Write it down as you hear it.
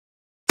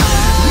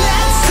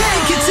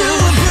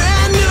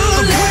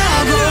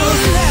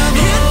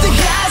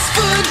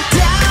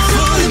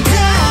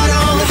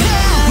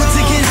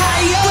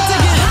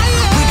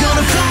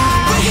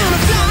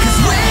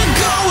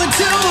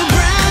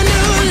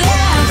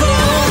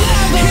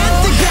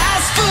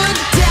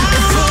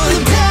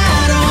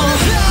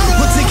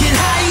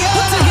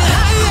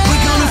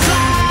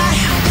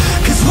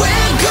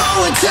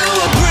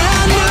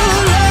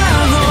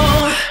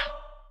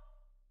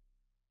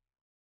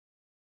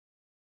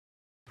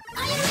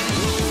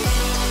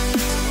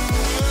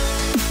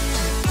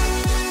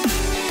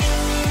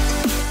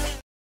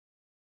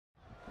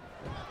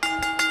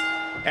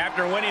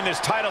After winning this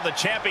title, the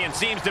champion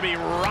seems to be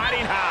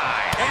riding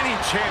high. Any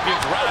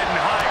champion's riding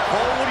high.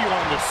 Cole, what do you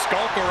want him to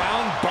skulk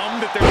around,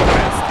 bummed that they're the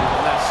best?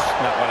 Well, that's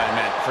not what I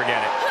meant.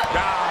 Forget it.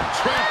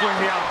 Trampling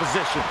the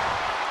opposition.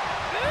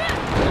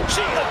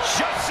 She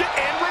adjusts it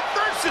and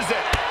reverses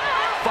it.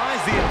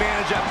 Finds the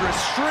advantage after a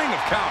string of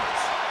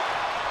counters.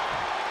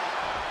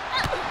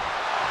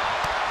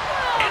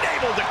 And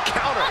able to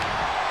counter.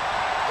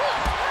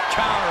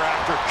 Counter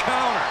after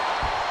counter.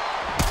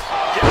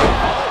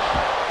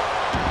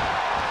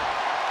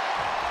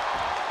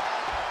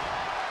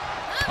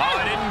 Oh,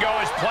 it didn't go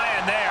as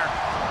planned there.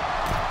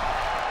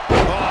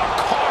 Oh,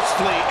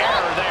 costly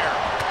error there.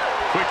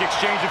 Quick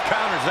exchange of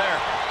counters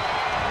there.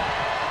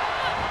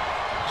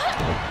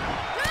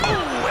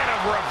 Ooh, and a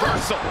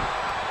reversal.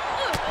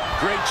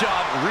 Great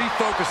job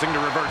refocusing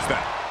to reverse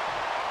that.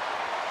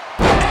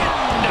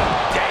 End of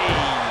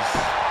days.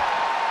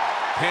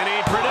 Penny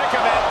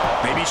predicament.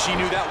 Maybe she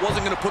knew that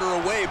wasn't going to put her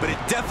away, but it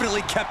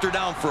definitely kept her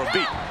down for a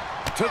beat.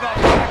 To the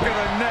back of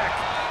the neck.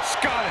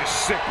 Scottish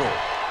sickle.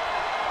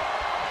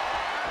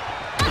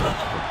 The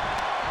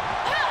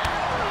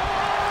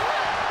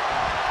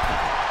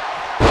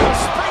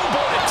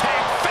springboard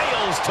attack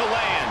fails to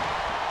land.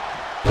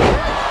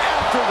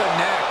 After the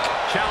neck.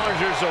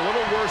 Challenger's a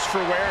little worse for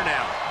wear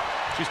now.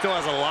 She still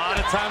has a lot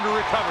of time to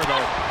recover,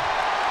 though.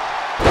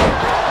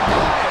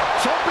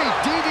 Jumping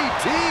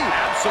DDT.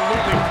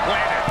 Absolutely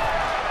planted.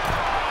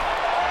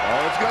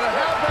 Oh, it's going to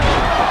happen.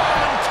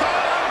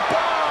 Time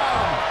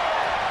bomb.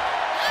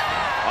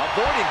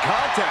 Avoiding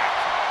contact.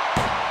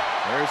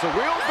 There's a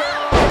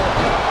wheelbarrow.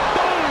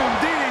 Boom,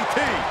 DDT.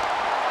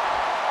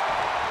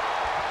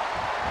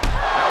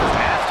 That was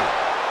nasty.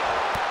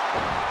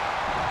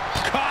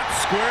 Caught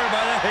square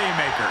by the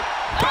haymaker.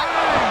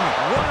 Bang!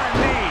 What a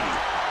knee.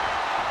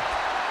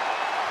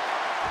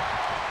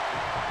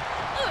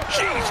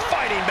 She's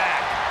fighting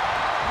back.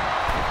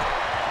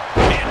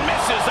 And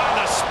misses on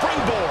the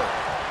springboard.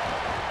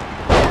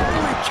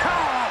 Holy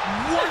cow!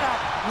 What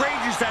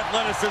outrageous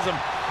athleticism.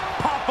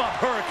 Pop-up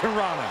Hurricane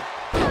Rana.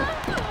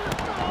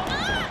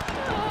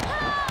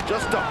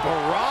 Just a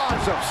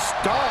barrage of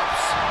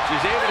stomps.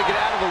 She's able to get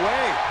out of the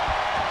way.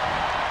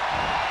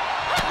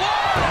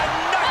 What a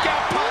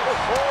knockout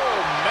punch. Oh,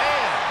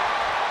 man.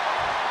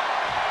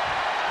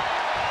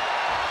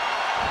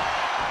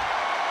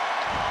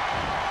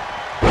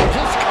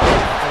 Just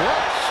caught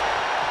flush.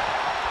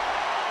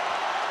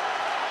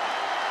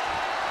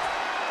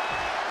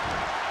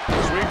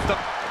 Sweeps the...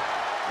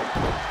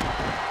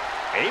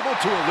 Able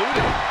to elude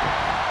it.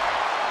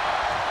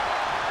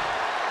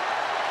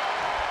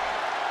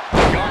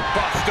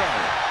 Gutbuster.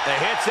 The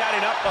hit's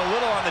adding up a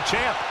little on the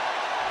champ.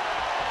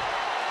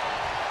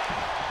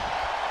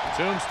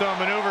 Tombstone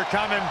maneuver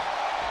coming.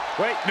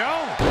 Wait,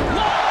 no.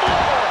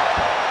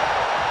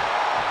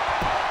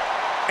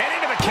 And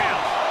into the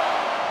count.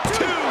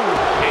 2.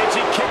 And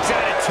she kicks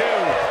out at 2.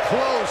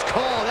 Close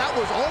call. That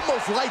was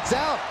almost lights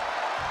out.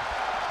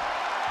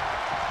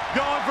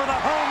 Going for the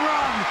home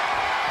run.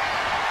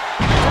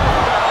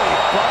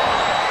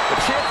 The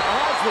champ's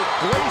eyes look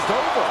glazed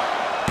over.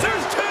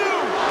 There's 2.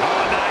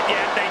 Oh, not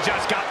yet. They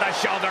just got the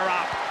shoulder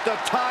up. The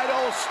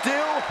title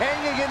still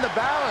hanging in the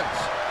balance.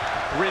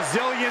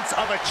 Resilience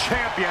of a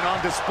champion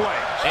on display.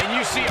 And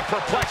you see a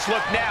perplexed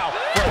look now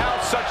for how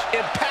such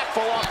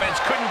impactful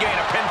offense couldn't gain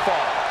a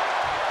pinfall.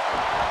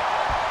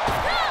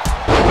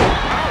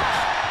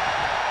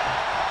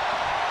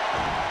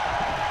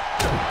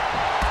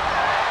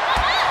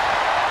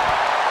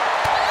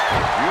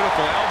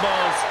 Beautiful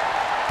elbows.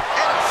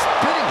 And a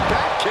spinning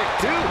back kick,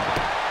 too.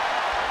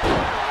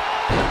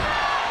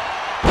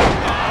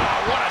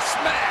 Ah, what a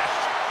smash.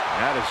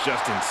 That is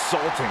just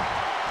insulting.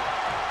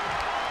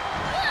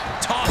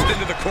 Tossed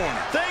into the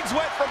corner. Things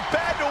went from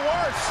bad to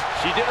worse.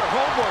 She did her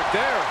homework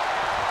there.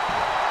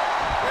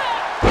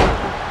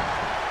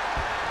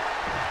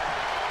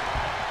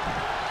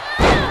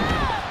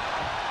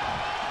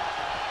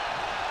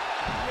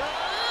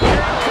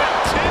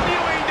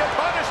 Continuing to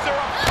punish their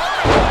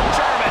opponent,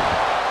 German.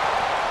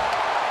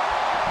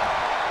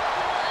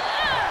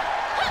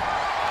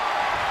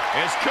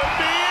 This could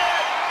be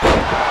it.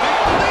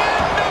 The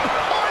end of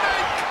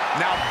heartache.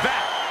 Now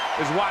that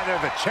is why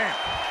they're the champ.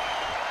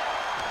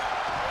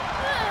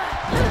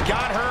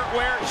 Got her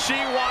where she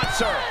wants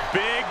her.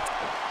 Big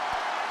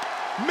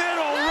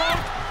Middle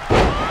rope.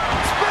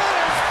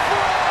 Spinners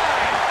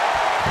fly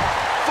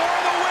for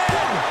the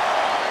win.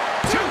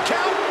 2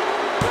 count.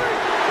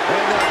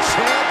 And the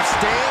champ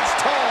stands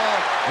tall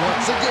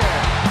once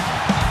again.